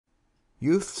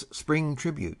Youth's Spring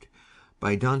Tribute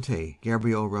by Dante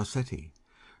Gabriel Rossetti.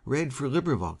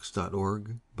 LibriVox.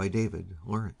 David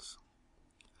Lawrence.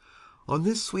 On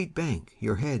this sweet bank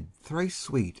your head thrice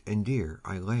sweet and dear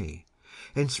I lay,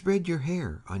 and spread your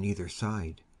hair on either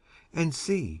side, and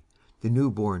see, the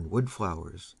new-born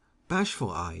wood-flowers,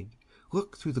 bashful-eyed,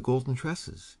 look through the golden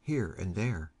tresses here and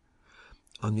there.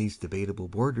 On these debatable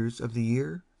borders of the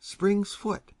year Spring's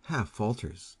foot half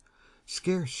falters,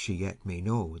 scarce she yet may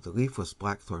know the leafless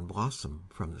blackthorn blossom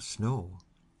from the snow.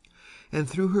 And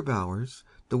through her bowers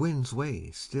the wind's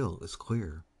way still is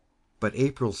clear. But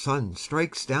April's sun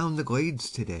strikes down the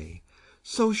glades to-day,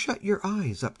 so shut your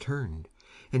eyes upturned,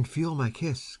 and feel my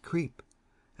kiss creep,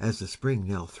 as the spring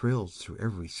knell thrills through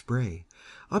every spray,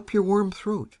 up your warm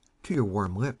throat to your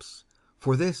warm lips,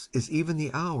 for this is even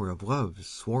the hour of love's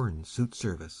sworn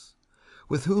suit-service,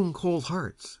 with whom cold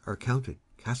hearts are counted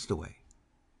castaway.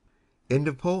 End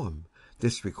of poem.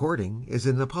 This recording is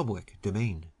in the public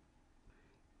domain.